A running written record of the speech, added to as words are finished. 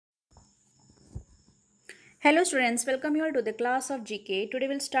Hello students, welcome you all to the class of GK. Today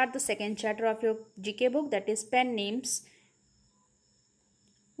we'll start the second chapter of your GK book, that is pen names.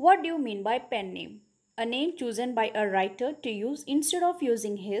 What do you mean by pen name? A name chosen by a writer to use instead of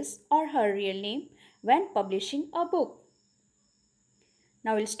using his or her real name when publishing a book.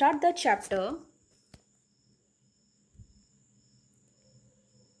 Now we'll start the chapter.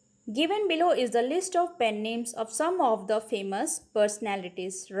 Given below is the list of pen names of some of the famous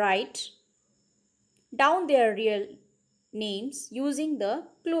personalities. Write down their real names using the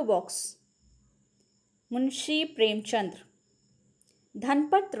clue box. Munshi Premchandra,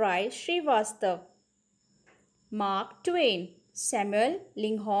 Dhanpat Rai Srivastav, Mark Twain, Samuel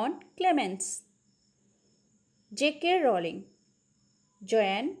Lincoln Clemens, J.K. Rowling,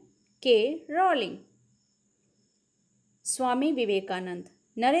 Joanne K. Rowling, Swami Vivekanand,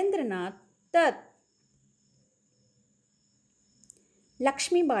 Narendranath Dutt,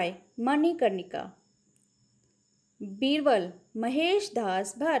 Lakshmibai Manikarnika, Birbal Mahesh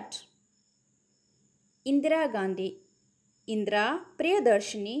Das Bhatt, Indira Gandhi, Indra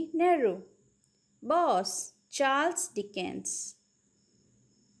Priyadarshini Nehru, Boss Charles Dickens.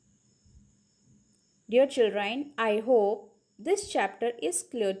 Dear children, I hope this chapter is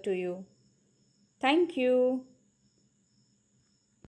clear to you. Thank you.